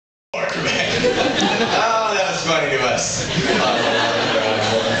Oh, that was funny to us.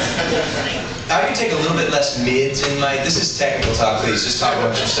 I can take a little bit less mids in my... This is technical talk, please. Just talk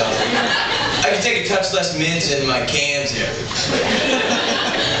about yourself. I can take a touch less mids in my cans here.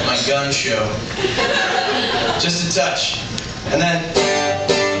 My gun show. Just a touch. And then...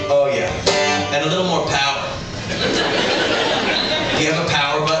 Oh, yeah. And a little more power. Do you have a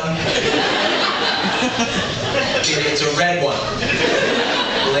power button? It's a red one.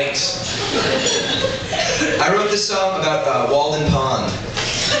 Links. I wrote this song about Walden Pond.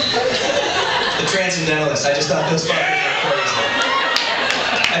 The Transcendentalist. I just thought those fuckers were crazy.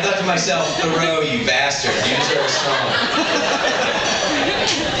 I thought to myself, Thoreau, you bastard, you deserve a song.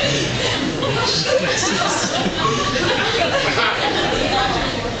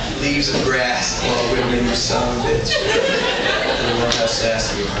 Leaves of grass, all women, you son of a bitch. I don't know how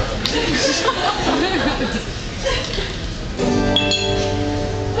sassy you are.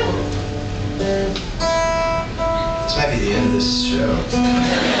 This might be the end of this show.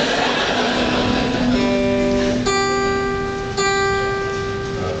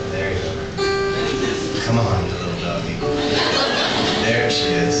 Oh, there you go. Come on, you little doggy. There she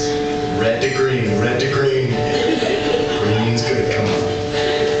is. Red to green, red to green. Green's good, come on.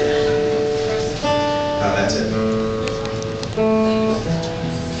 Oh, that's it.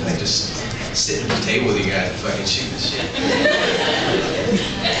 I just sit at the table with you guys and fucking shoot the shit.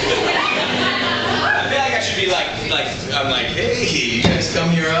 I feel like I should be I'm like, hey, you guys come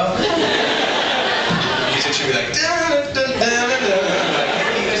here up? Music should be like, dun, dun, dun, dun, dun. Like,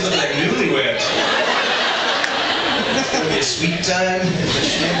 hey, you guys look like newlyweds. It's gonna be a sweet time, a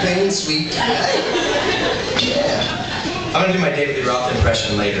champagne sweet time. Yeah. I'm gonna do my David Lee Roth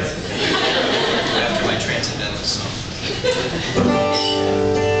impression later. After my Transcendental song.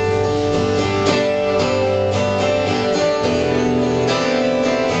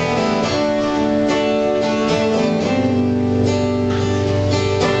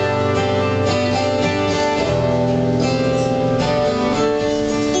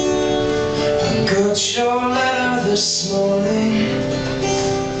 Your letter this morning.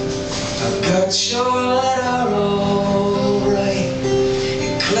 I've got your letter all right.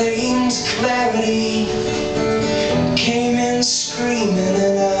 It claims clarity. Came in screaming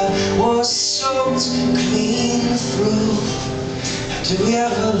and I was soaked clean through. Do we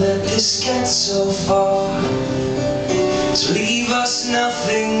ever let this get so far? To leave us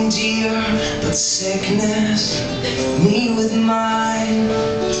nothing dear but sickness. Me with mine,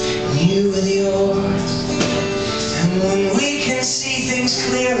 you with yours. And when we can see things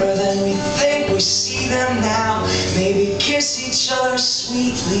clearer than we think we see them now, maybe kiss each other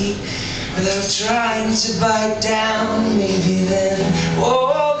sweetly without trying to bite down. Maybe then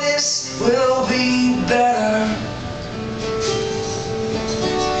all this will be better.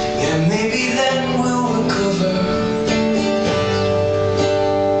 Yeah, maybe then we'll recover.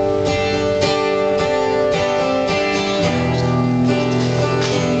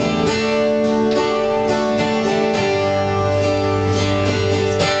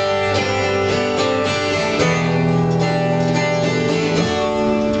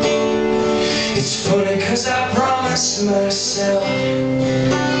 Cause I promised myself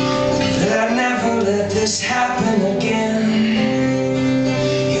that I'd never let this happen again.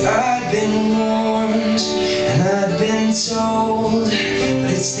 Yeah, I'd been warned and I'd been told,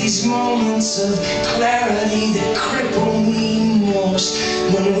 but it's these moments of clarity that cripple me most.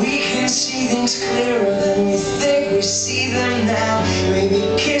 When we can see things clearer than we think we see them now, maybe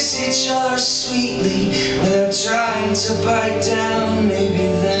kiss each other sweetly without trying to bite down. Maybe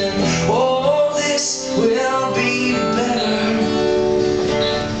then all this will be better.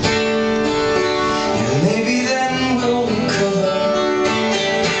 Yeah, maybe then we'll recover.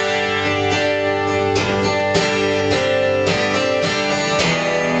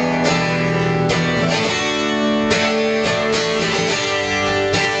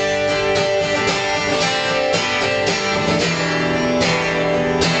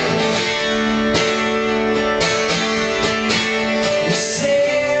 You say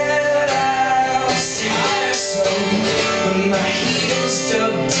that I was tiresome when my heels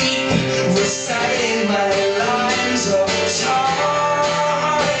dug deep, reciting my lines of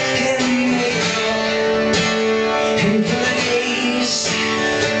tar and makeup and glaze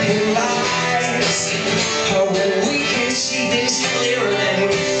and lies. Oh, when we can see things clearer than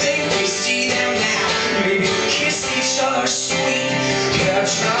we think we see them now, maybe kiss each other sweet without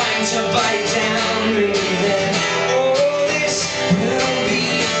trying to bite down.